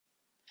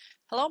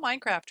Hello,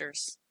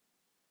 Minecrafters.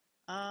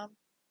 Um,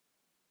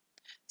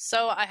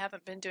 so I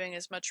haven't been doing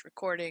as much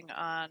recording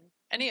on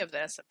any of the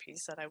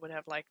SMPs that I would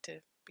have liked to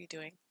be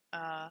doing.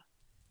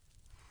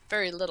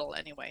 Very little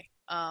anyway.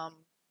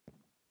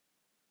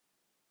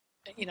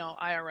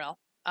 IRL.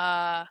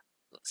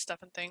 Stuff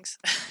and things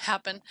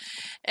happen.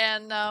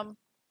 And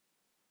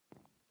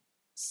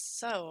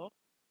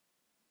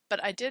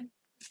but I did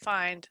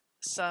find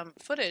some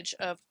footage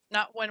of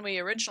not when we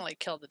originally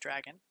killed the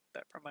dragon,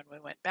 but from when we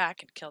went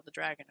back and killed the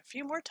dragon a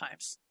few more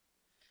times.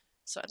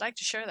 So I'd like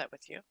to share that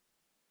with you.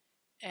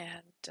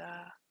 And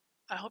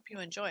I hope you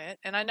enjoy it.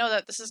 And I know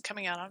that this is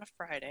coming out on a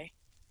Friday,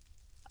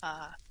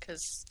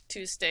 because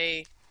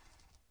Tuesday,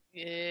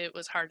 it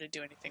was hard to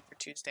do anything for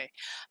Tuesday.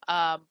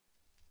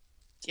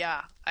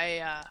 Yeah,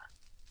 I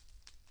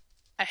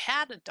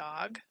had a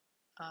dog.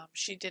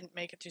 She didn't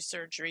make it through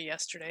surgery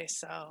yesterday,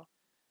 so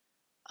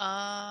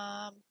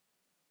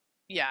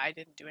yeah, I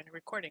didn't do any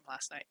recording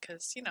last night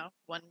because,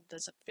 one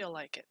doesn't feel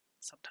like it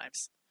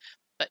sometimes.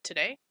 But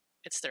today,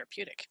 it's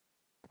therapeutic.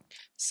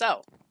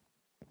 So,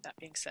 that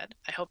being said,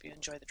 I hope you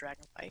enjoy the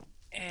dragon fight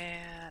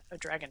and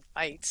dragon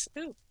fights.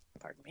 Ooh,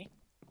 pardon me.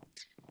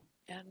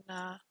 And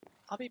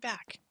I'll be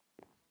back.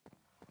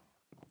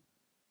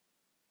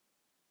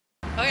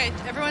 Okay,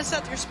 everyone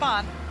set your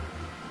spawn.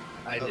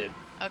 I did.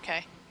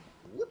 Okay.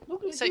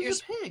 Look, Set your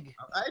pig.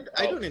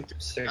 I don't into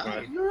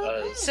Sigma.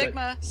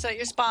 Sigma, set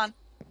your spawn.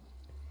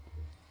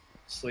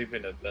 Sleep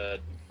in a bed.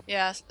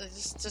 Yeah,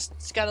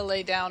 just gotta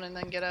lay down and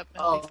then get up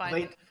and be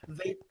fine.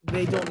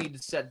 They don't need to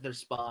set their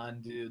spawn,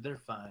 dude. They're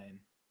fine.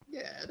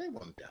 Yeah, they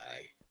won't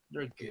die.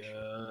 They're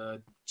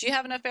good. Do you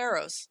have enough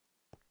arrows?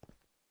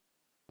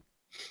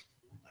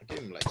 I gave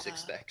him like 6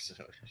 stacks.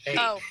 So.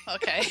 Oh,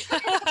 okay.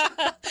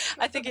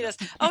 I think he does.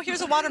 Oh,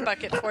 here's a water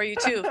bucket for you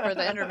too, for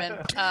the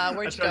Enderman.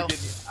 Where'd you go?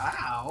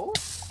 Ow!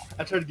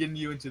 I tried getting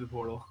you into the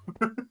portal.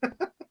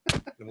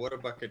 The water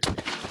bucket.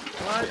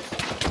 What?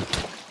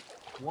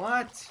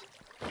 What?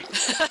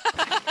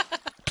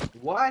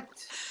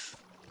 What?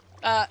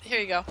 Here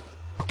you go.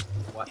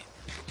 What?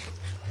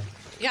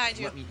 Behind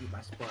you. Let me eat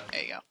my spawn.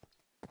 There you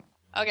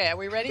go. Okay, are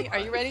we ready? Are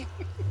you ready?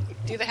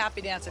 Do the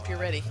happy dance if you're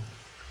ready.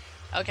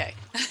 Okay.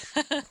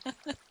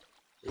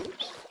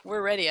 Oops.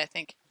 We're ready, I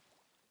think.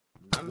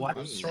 What?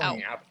 I'm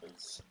throwing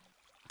apples.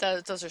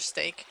 Those are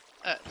steak.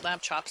 Lamb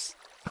chops.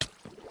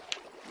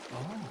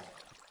 Oh.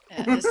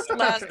 Yeah, this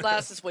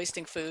last is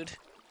wasting food.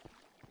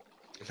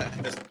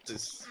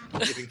 Just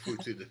giving food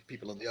to the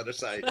people on the other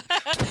side.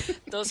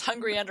 Those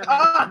hungry Endermen.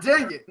 Ah,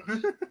 dang it!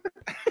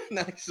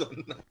 Nice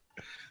one.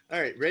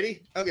 Alright,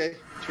 ready? Okay.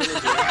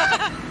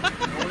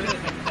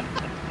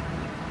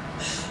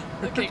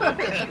 Okay, go up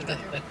there.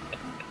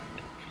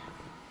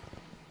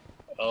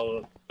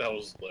 Oh, that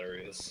was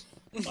hilarious.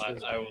 I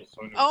was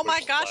Oh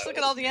my gosh, look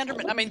at all the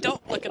Endermen. I mean,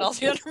 don't look at all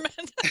the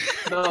Endermen.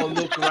 No,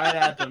 look right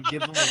at them.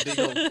 Give them a big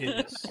old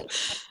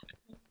kiss.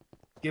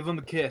 Give them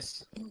a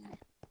kiss.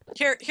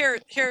 Here,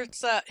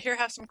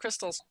 have some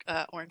crystals,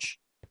 Orange.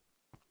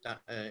 I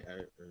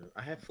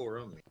have 4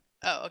 only.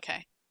 Oh,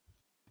 okay.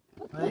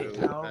 Wait,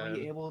 how are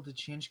we able to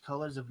change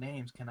colors of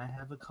names? Can I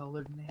have a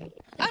colored name?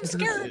 I'm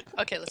scared.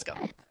 Okay, let's go.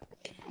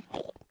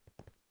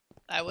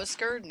 I was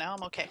scared, now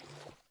I'm okay.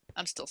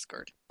 I'm still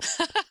scared.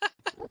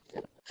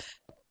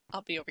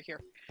 I'll be over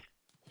here.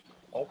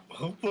 Oh,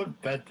 who put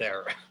bed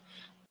there?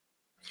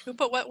 Who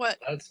put what?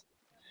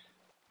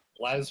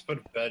 Laz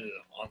put bed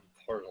on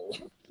the portal.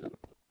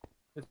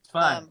 It's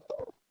fine.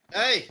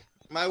 Hey!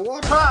 My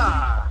water!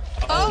 Ha!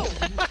 Oh!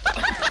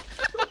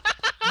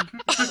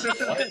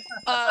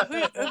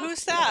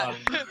 Who's that?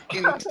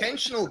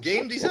 Intentional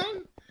game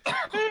design?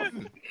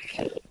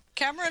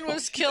 Cameron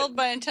was killed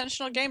by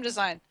intentional game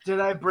design. Did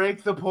I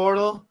break the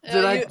portal?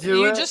 Did I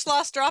do it? You just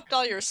dropped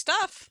all your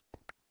stuff.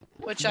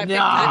 Which I picked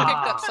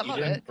up some You of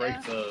didn't it. break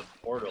the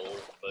portal,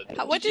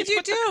 but What did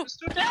you do?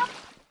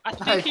 I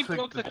think he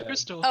broke the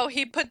crystal. Oh,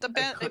 he put a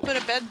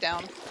bed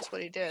down. That's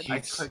what he did.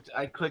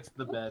 I clicked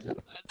the bed.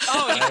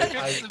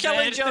 Oh,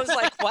 Kelly Joe's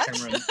like, what?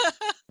 Cameron.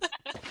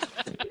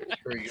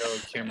 Here you go,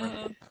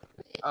 Cameron.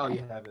 Oh,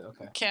 you have it.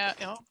 Okay.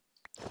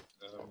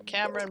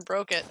 Cameron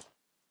broke it.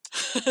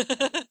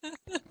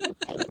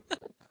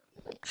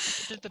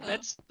 Did the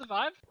bed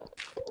survive?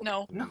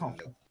 No. No.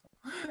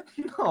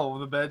 No,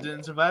 the bed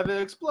didn't survive. It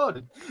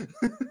exploded.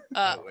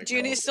 Do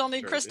you still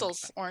need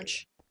crystals,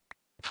 Orange?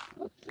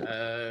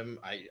 I'm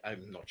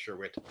not sure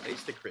where to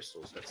place the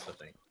crystals. That's the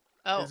thing.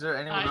 Oh. Is there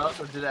anyone else,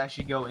 or did it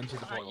actually go into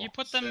the portal? You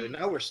put them. So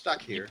now we're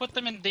stuck here. You put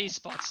them in these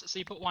spots. So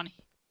you put one.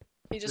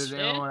 He just Does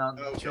anyone else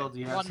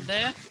Okay. One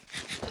there.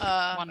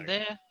 One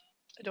there.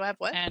 Do I have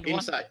what? And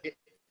Inside.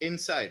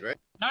 Inside, right?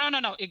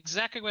 No.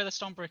 Exactly where the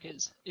stone brick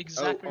is.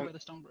 Exactly where the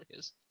stone brick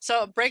is.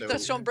 So break the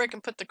stone brick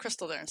and put the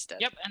crystal there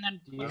instead. Yep, and then.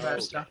 Do you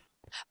have stuff?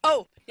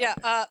 Oh, yeah.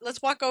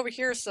 Let's walk over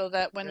here so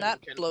that when that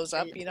blows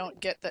up, you don't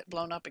get that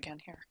blown up again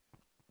here.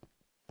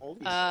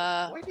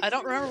 I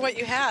don't remember what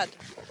you had.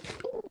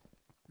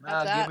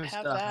 Have that, give me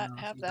have stuff, that, and I'll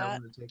have see if I that.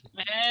 wanna take it.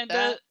 And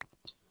That.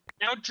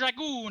 now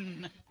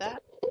dragoon.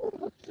 That.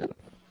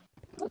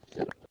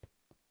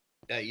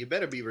 You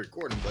better be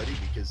recording, buddy,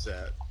 because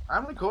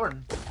I'm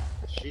recording.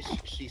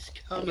 she's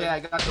coming. Yeah, I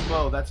got the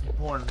bow. That's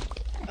important.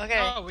 Okay.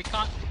 Oh, we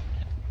can't.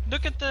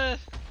 Look at the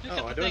Oh,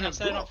 I don't thing. I have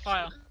set it on blocks.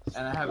 fire.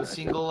 And I have a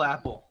single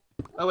apple.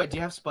 Oh wait, do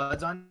you have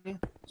spuds on you?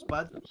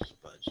 Spuds?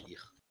 Spuds, yeah.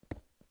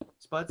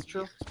 Spuds,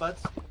 Trill?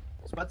 Spuds?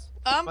 Spuds?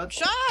 Spuds?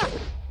 Shut.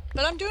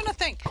 But I'm doing a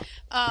thing.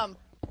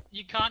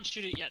 You can't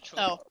shoot it yet,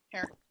 Troy. Oh,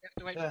 here. You have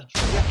to wait Yeah.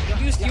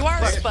 for the You are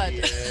a There spud. she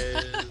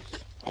is.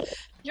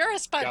 You're a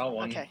spud. Got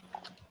one. Okay.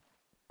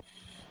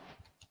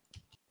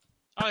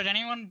 Oh, did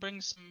anyone bring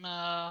some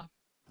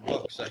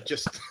Blocks, I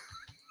just...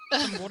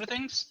 some water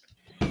things?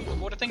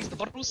 Water things, the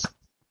bottles?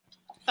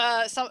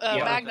 Yeah,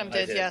 Magnum I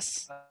did, did.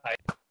 yes.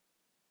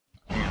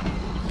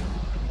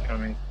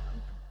 Coming.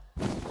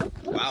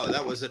 Wow,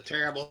 that was a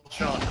terrible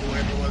shot,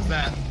 whoever was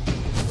that.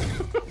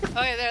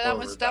 Okay, there. That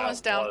one's down.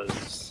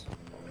 Was.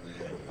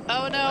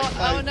 Oh no!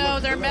 Oh no!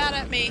 They're mad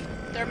at me.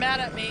 They're mad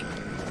at me.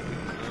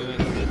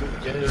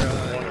 Get it in the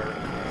water.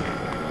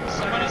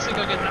 Someone needs to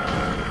go get that.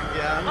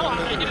 Yeah, I'm Oh, on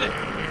I the- did it.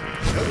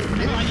 Oh,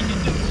 you Oh, I did? need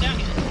to do it down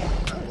here.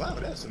 Oh, wow,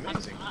 that's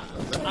amazing.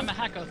 I'm a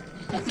hacker.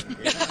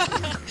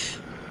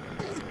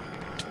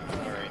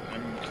 Alright,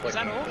 I'm Is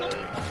that collecting all of the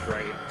them?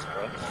 dragon's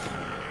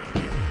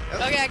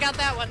breath. Okay, I got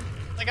that one.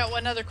 I got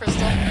one other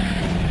crystal.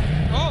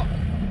 Oh!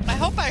 I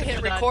hope I hit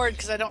Look at that. record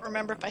because I don't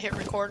remember if I hit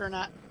record or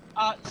not.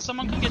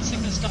 Someone can get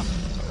sickness stuff.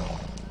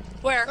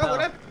 Where? Oh, what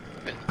happened?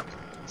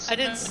 I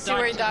didn't see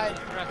where he died.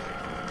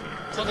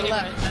 To the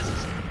left.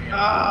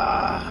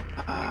 Ah!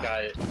 I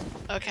got it.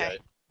 Okay.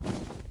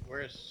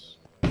 Where's...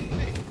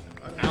 Hey,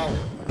 ow.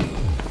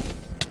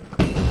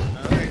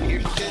 Alright,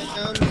 here she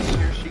comes,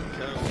 here she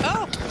comes.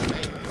 Oh!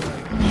 Alright.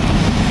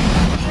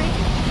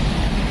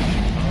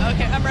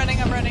 Okay, I'm running,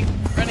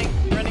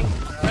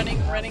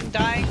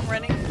 dying,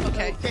 running.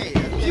 Okay. Okay,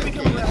 I'm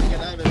becoming get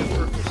out of the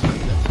purple stuff.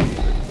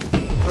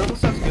 That's Purple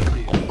stuff's good for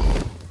you.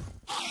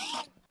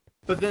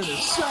 But then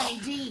there's Sunny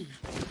D.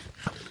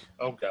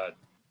 Oh god.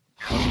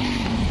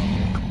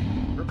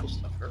 purple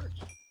stuff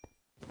hurts.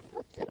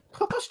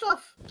 Purple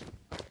stuff.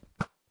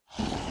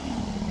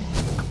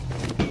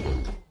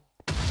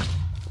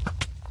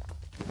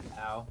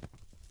 Ow.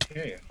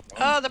 Okay.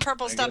 Oh, the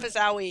purple I stuff got- is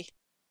owie.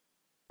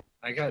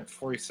 I got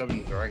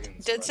 47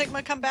 dragons. Did breath.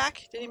 Sigma come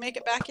back? Did he make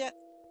it back yet?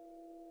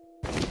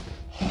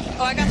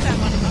 Oh, I got that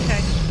one.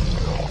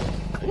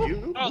 Okay.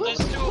 You? Oh,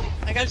 there's still.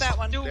 I got that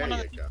one. Still There one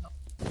you of the. go.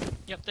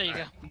 Yep, there you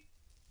go.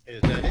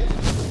 Is that it?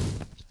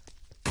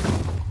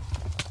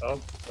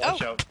 Oh,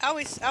 watch out.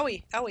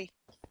 Owie.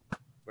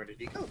 Where did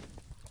he go?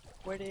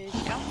 Where did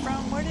you come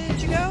from? Where did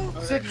you go?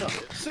 Oh, Sigma. there he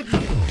is. Sigma.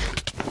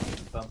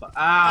 Bumpa.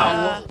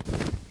 Ow.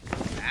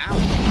 Ow.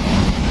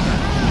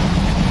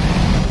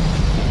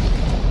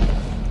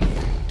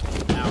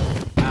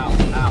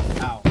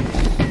 Ow.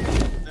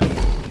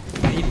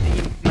 I need to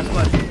eat my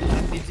spuds.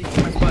 I need to eat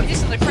my spuds.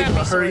 Using the crappy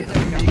Hurry sword.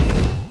 up. There we go.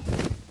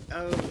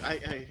 Oh, I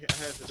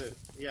have the...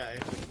 Yeah, I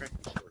have the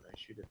practice sword. I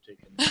should have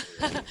taken the...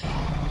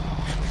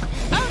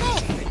 Oh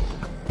no!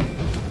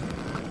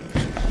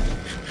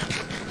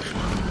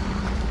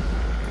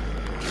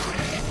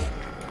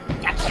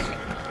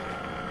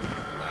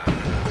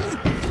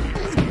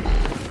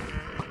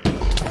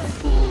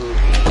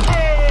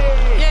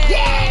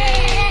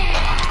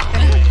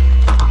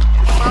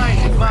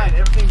 It's mine.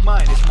 Everything's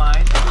mine. It's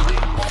mine.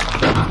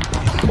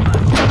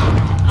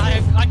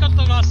 I got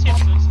the last hit,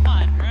 so it's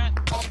fine, right?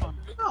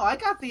 No, I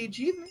got the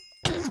achievement.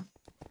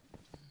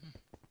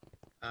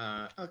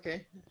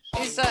 Okay.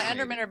 These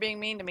Endermen are being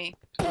mean to me.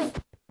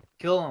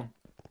 Kill him.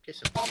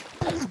 Kiss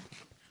him.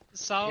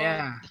 So.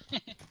 Yeah.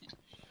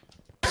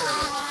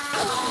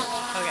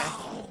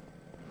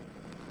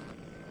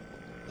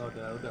 Okay.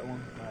 Oh, that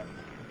one.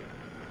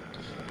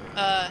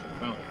 Alright.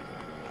 No.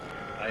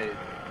 I.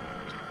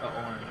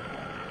 Oh, orange.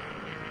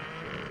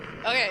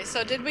 Okay,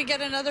 so did we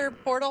get another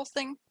portal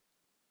thing?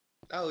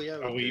 Oh, yeah.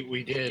 Oh,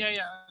 we did.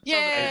 Yeah.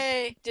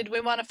 Yay! Did we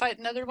want to fight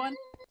another one?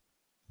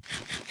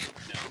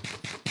 No.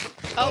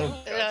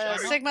 Oh, gosh,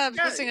 sorry. Sigma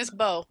missing his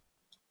bow.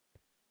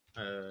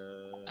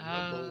 No.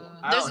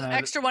 I There's don't an have it.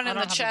 extra one I in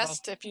the don't have a bow.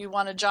 chest if you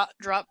want to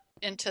drop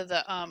into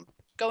the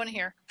go in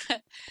here.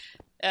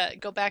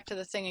 Go back to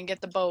the thing and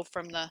get the bow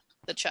from the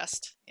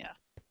chest. Yeah,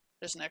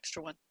 there's an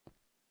extra one.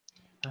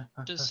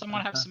 Does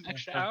someone have some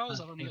extra arrows?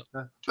 I don't need.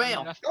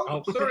 Bail.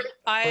 Oh, sorry.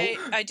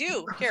 I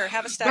do. Here,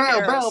 have a stack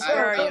of Bail, arrows.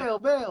 Where are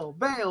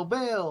you?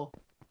 bail.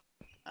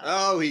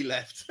 Oh, he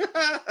left.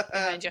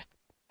 Behind you.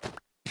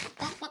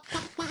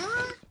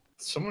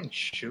 Someone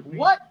shoot me?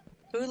 What?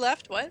 Who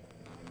left? What?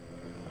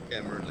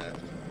 Cameron left.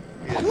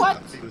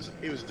 What?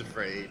 He was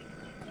defrayed.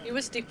 He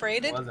was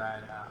defrated. Was I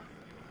now?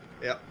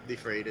 Yep,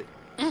 defrayed.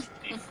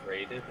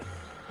 Defrated?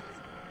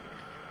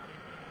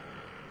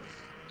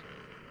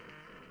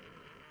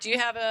 Do you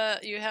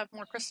have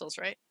more crystals,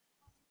 right?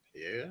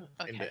 Yeah. In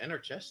Okay. the inner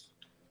chest.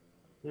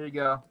 Here you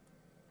go.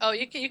 Oh,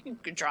 you can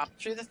drop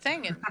through the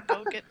thing and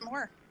go get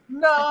more.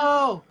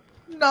 No!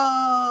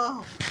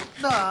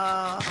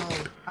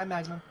 Hi,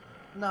 Magnum.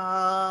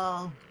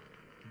 No!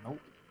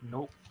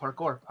 Nope.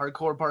 Parkour.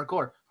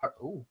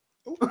 Ooh.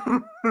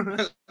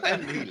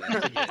 And he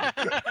laughed again.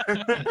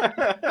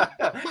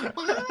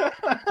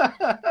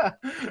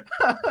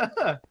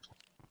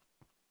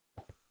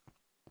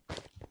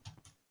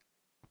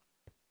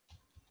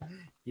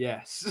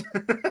 Yes.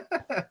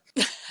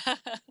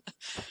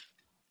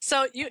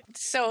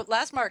 So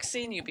last Mark's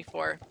seen you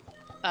before.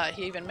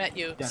 He even met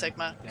you,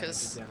 Sigma,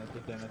 because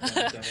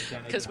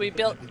we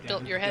built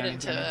your head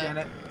into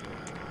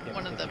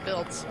one of the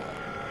builds.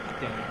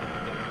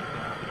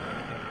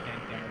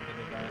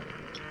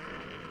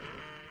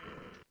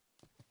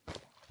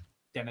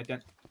 Ooh,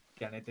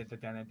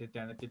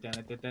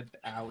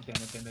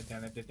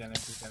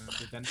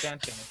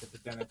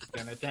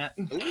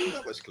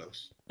 that was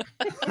close.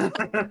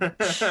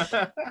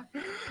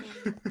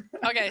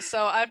 Okay,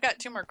 so I've got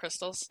 2 more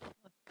crystals.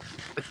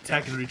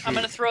 Attack and retreat. I'm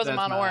gonna throw them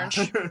on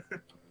Orange.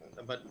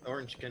 But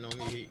orange can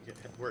only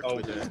work Oh.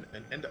 with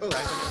and oh,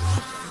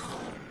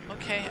 I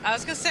Okay, I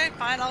was gonna say,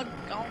 fine, I'll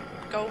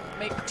go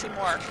make 2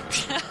 more.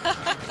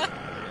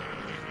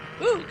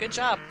 Ooh, good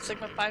job.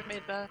 Sigma 5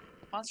 made the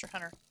Monster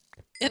Hunter.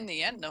 In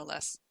the end, no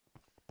less.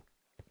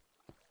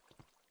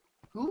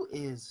 Who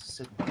is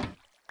Sigma?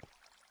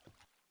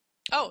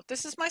 Oh,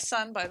 this is my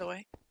son, by the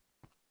way.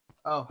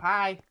 Oh,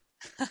 hi.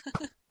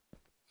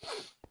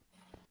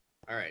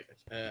 All right.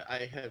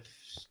 I have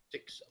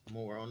 6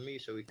 more on me,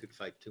 so we could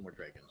fight 2 more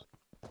dragons.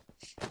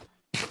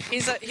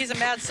 He's a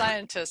mad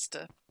scientist,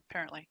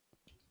 apparently.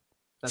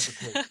 That's a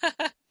pig.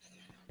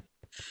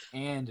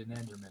 And an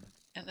Enderman.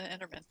 And an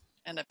Enderman.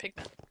 And a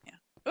pigman. Yeah.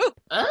 Ooh!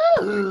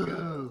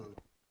 Oh!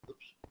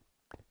 Oops.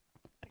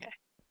 Okay.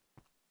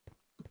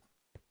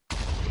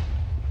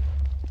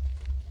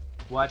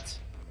 What?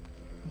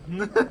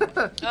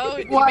 Oh,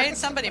 you What? made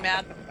somebody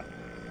mad.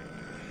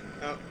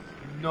 Oh,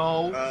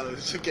 No.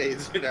 it's okay.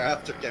 It's they're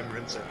after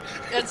Cameron, so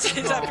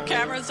He's after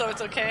Cameron, so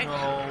it's okay.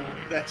 No.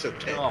 that's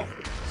okay. No.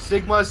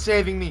 Sigma is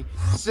saving me.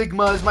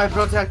 Sigma is my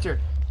protector.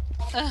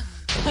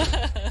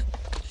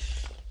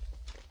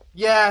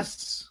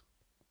 Yes.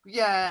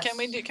 Yes. Can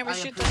we I shoot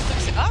am those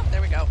things? Oh,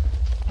 there we go.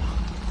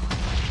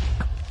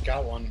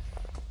 Got one.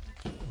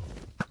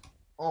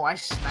 Oh, I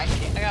sniped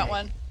it. I got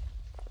one.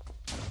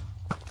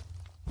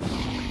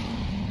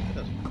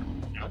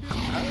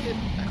 How did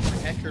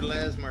Hacker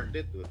Lasmark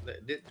did do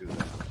that?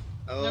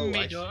 Oh,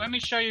 Let me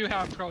show you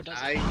how a pro does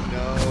it. I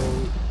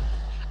know.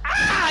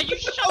 Ah! You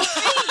shot me!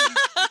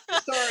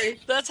 Sorry.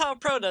 That's how a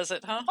pro does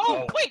it, huh?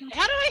 Oh, wait!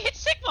 How did I hit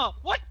Sigma?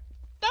 What?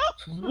 No!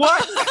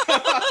 What?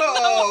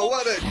 Oh,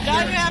 what a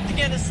Now you have to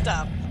get his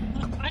stuff.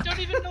 I don't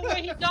even know where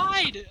he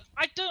died!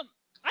 I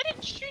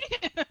didn't shoot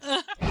him!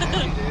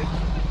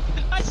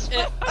 I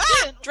swear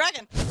I didn't!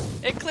 Dragon!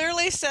 It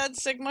clearly said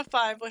Sigma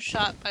 5 was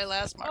shot by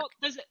Lasmark. Oh,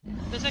 there's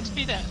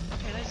XP there.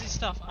 Okay, there's his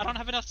stuff. I don't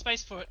have enough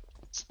space for it.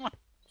 Someone...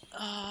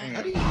 Hang How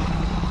on. do you?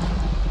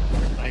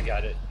 I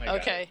got it. I got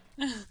Okay.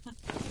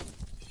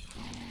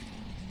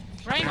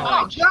 Rain Oh,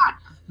 orange! God!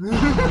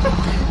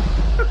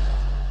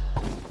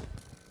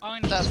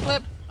 Orange. The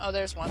flip. Oh,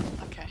 there's one.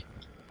 Okay.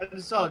 I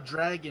just saw a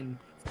dragon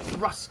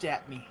thrust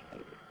at me.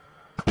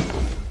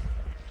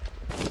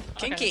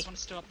 Kinky. Okay, this one's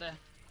still up there.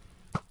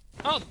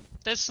 Oh,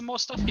 there's some more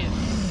stuff here.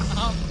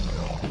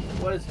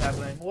 What is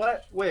happening?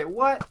 What? Wait,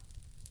 what?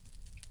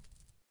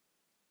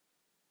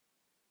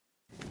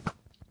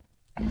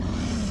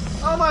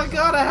 Oh my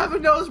God! I have a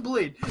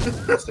nosebleed.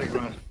 it.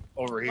 Sigma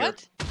over here.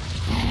 What?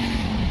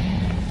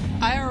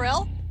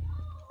 IRL?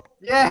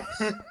 Yeah.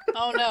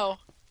 Oh no.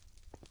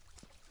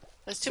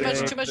 There's too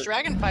much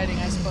dragon fighting,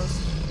 I suppose.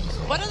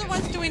 What other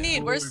ones do we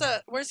need? Where's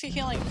he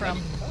healing from?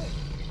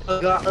 Oh,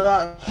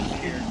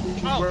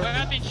 where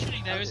I've been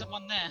shooting, there isn't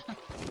one there.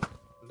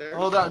 There's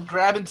Hold on,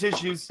 grabbing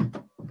tissues.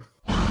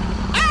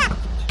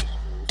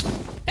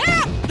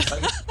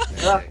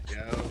 There you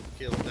go.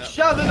 Killed that.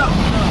 Shove it up. No.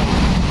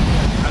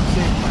 I'm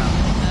safe now.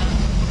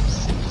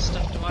 Simple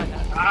stuff do I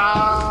have?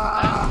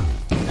 Ah.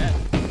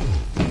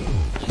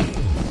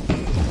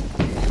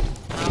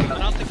 I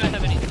don't think I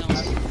have anything else.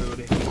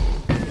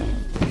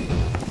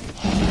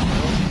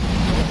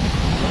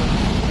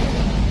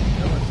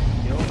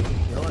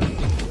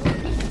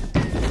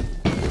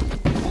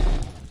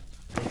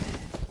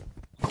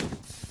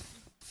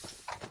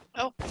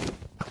 Oh.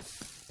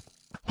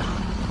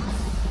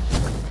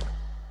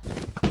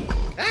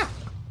 Ah!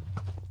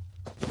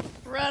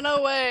 Run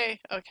away.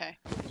 Okay.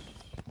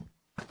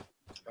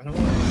 Run away.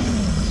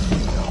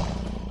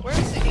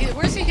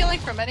 Where's he healing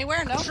from?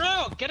 Anywhere? No?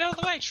 True! Get out of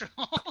the way, True!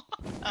 Oh.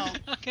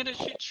 I'm gonna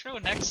shoot True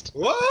next.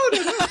 Whoa!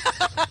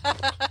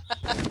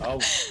 Oh.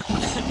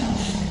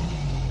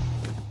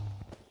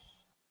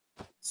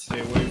 Stay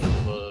away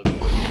from the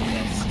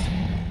nest.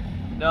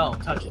 No,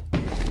 touch it.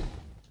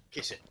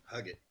 Kiss it.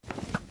 Hug it.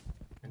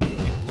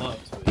 Make love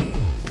to it.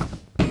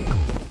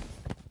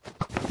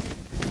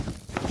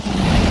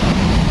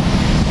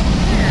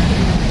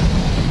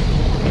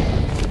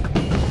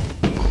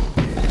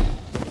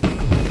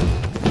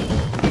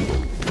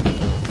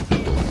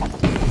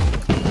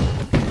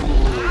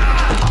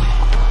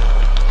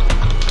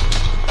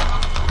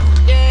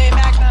 Yay,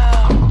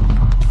 Magnum!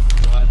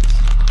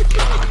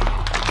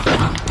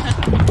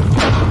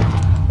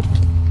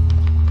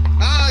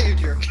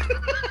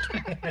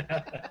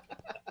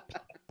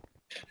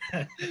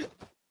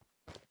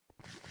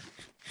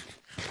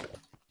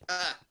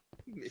 Ah,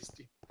 missed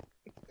you.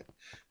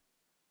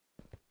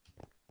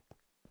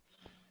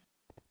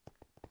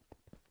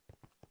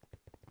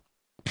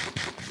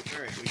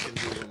 Alright, we can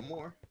do one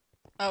more.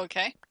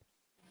 Okay.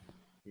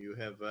 You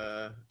have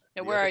Yeah,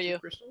 the where other are two you?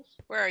 crystals?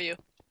 Where are you?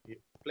 You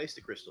place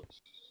the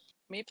crystals.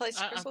 Me place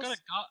the I've crystals? got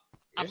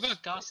I've got Yes.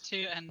 a gas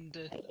too, and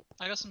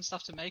I got some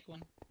stuff to make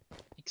one,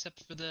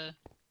 except for the.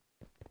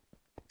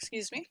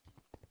 Excuse me?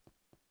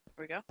 Here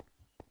we go.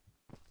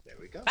 There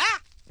we go.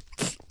 Ah!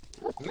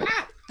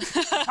 Ah!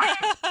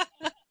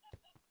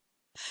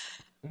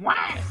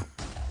 Wow.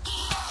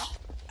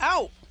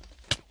 Ow!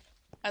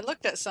 I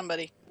looked at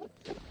somebody.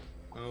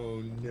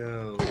 Oh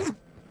no.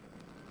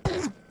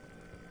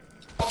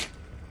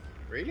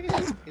 Really?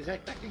 He's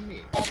attacking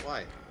me.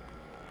 Why?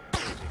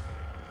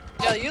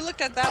 Yeah, you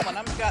looked at that one.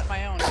 I've got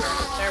my own.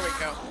 There we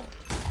go.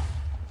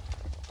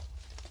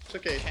 It's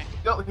okay. Okay.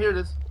 Go, here it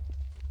is.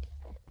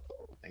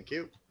 Thank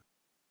you.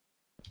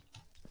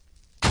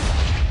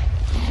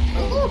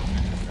 Oh.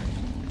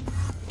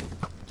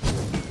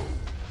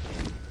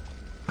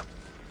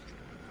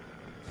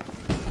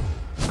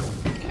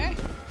 Okay.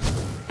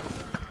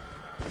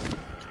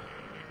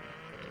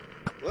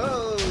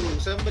 Whoa!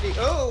 Somebody!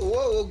 Oh!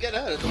 Whoa! Get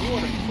out of the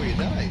water before you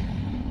die!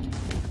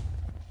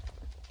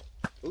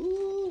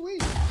 Ooh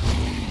wait!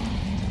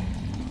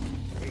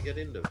 Let me get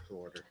into the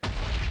water.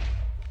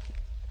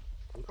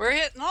 We're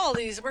hitting all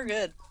these. We're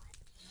good.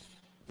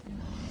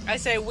 I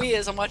say we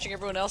as I'm watching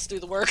everyone else do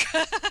the work.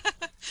 Okay.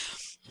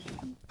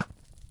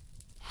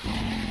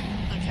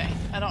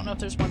 I don't know if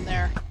there's one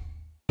there.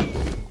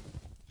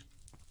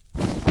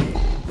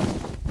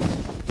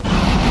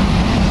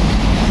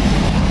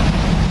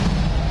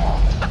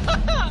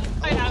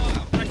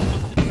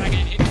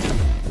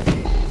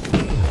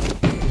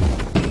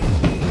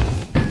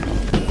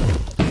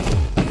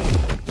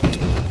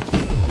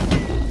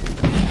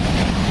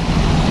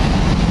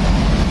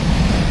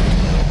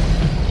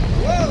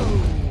 Whoa!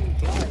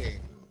 Flying.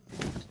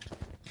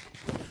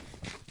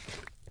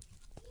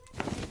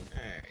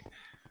 Alright.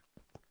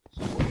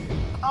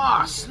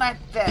 Ah, snipe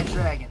that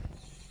dragon.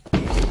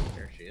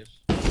 There she is.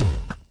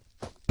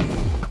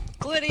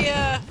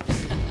 Lydia!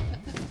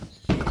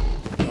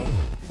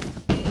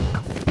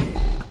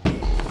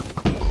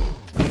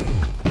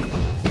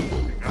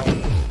 Ow.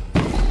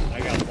 I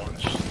got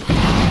launched.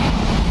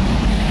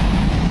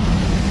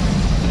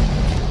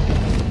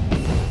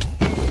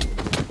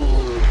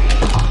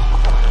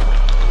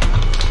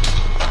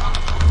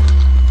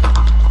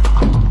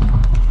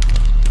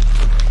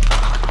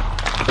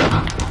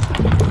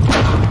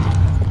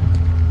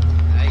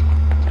 Hey.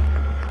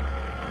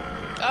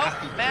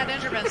 Oh, bad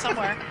Enderman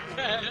somewhere.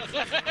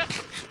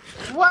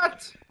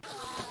 What?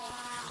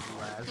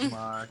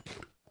 Lasmark.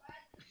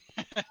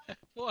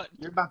 What?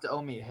 You're about to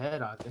owe me a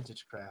head on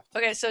Wintercraft.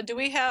 Okay, so do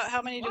we have,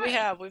 how many do we Why?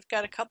 have? We've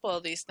got a couple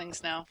of these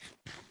things now.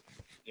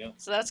 Yeah.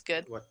 So that's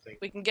good. What thing?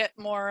 We can get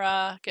more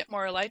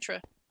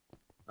elytra.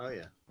 Oh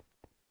yeah.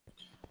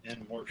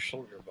 And more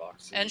shulker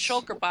boxes. And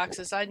shulker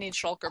boxes. I need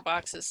shulker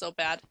boxes so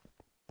bad.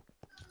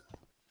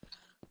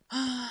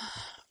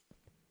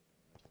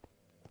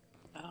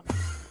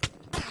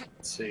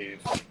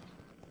 Save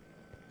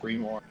 3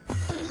 more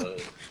to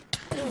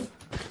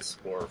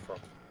explore from.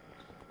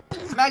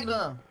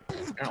 Magnum!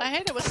 I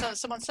hate it when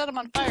someone set them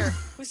on fire.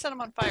 Who set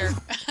them on fire?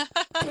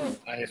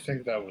 I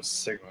think that was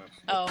Sigma.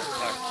 Oh,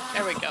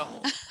 there we go.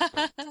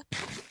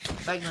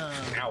 Magnum!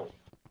 Ow.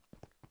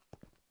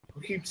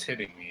 Who keeps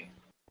hitting me?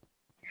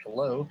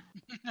 Hello?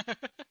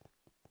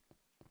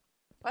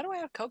 Why do I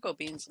have cocoa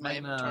beans in my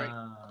inventory?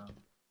 Magnum!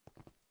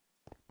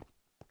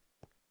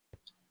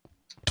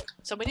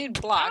 So we need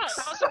blocks.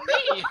 Ah, that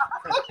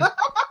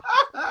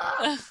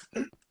wasn't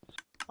me!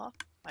 Well,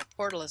 my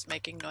portal is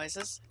making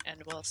noises,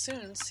 and we'll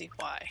soon see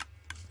why.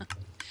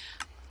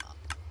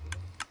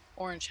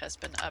 Orange has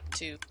been up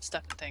to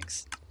stuff and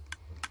things.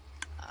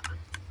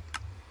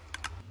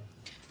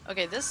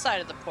 Okay, this side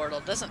of the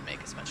portal doesn't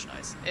make as much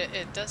noise.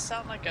 It does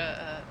sound like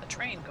a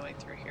train going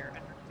through here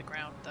under the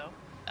ground, though.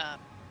 I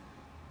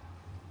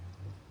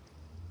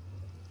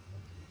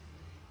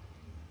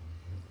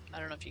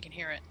don't know if you can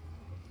hear it.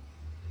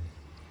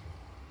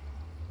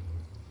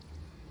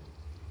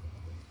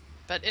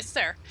 But it's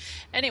there.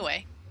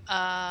 Anyway,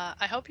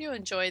 I hope you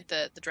enjoyed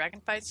the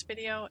dragon fights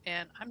video,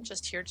 and I'm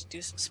just here to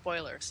do some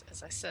spoilers.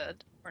 As I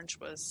said, Orange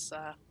was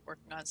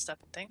working on stuff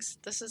and things.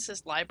 This is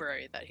his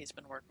library that he's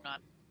been working on.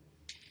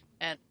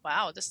 And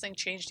wow, this thing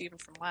changed even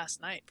from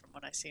last night from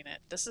when I seen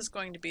it. This is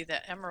going to be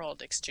the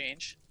Emerald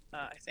Exchange,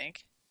 I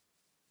think.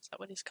 Is that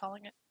what he's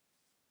calling it?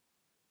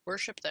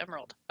 Worship the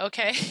Emerald.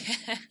 Okay.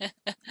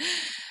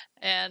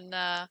 And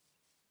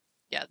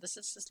yeah, this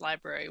is his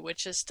library,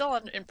 which is still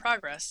in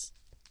progress.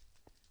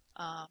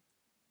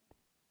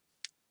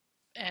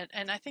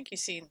 And I think you've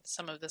seen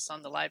some of this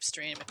on the live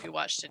stream. If you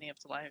watched any of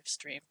the live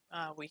stream,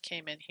 we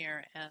came in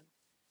here and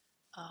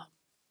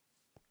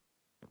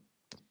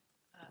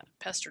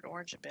pestered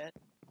Orange a bit.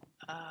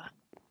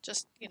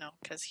 Just, you know,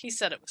 because he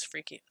said it was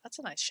freaky. That's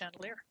a nice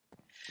chandelier.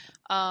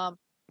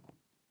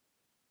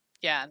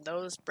 Yeah, and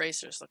those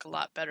bracers look a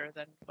lot better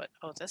than what,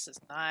 oh, this is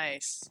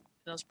nice.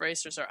 Those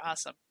bracers are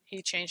awesome.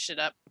 He changed it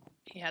up.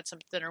 He had some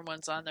thinner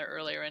ones on there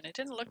earlier, and it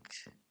didn't look,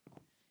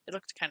 it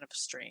looked kind of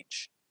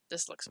strange.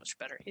 This looks much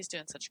better. He's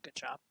doing such a good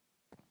job.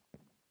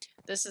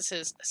 This is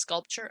his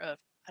sculpture of,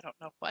 I don't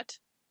know what.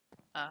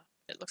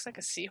 It looks like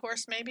a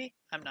seahorse, maybe?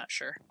 I'm not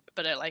sure,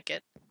 but I like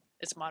it.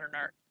 It's modern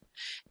art.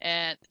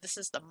 And this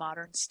is the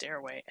modern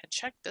stairway. And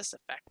check this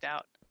effect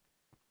out.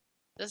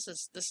 This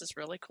is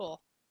really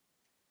cool.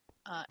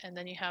 And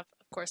then you have,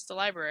 of course, the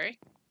library.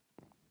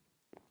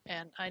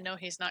 And I know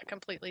he's not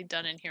completely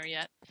done in here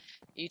yet.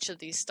 Each of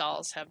these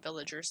stalls have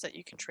villagers that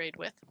you can trade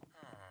with.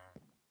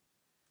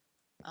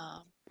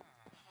 And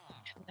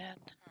then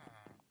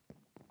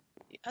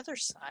the other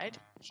side,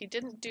 he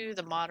didn't do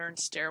the modern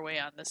stairway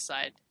on this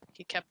side.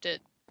 He kept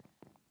it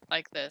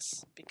like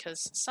this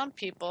because some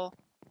people,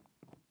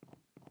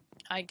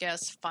 I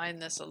guess,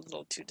 find this a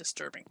little too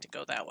disturbing to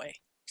go that way.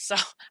 So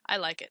I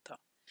like it though.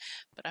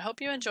 But I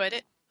hope you enjoyed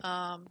it.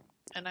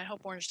 And I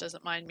hope Orange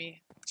doesn't mind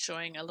me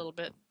showing a little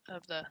bit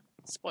of the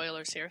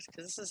spoilers here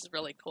because this is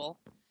really cool.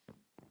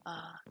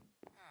 I'm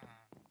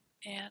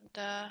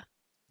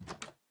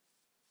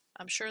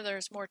sure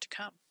there's more to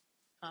come.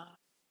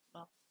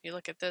 Well, if you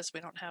look at this, we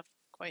don't have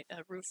quite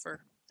a roof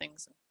or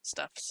things and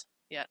stuffs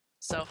yet.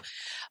 So,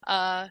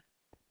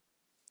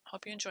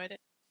 hope you enjoyed it.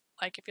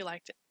 Like if you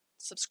liked it.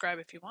 Subscribe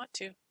if you want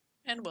to.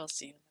 And we'll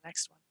see you in the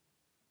next one.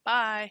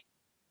 Bye!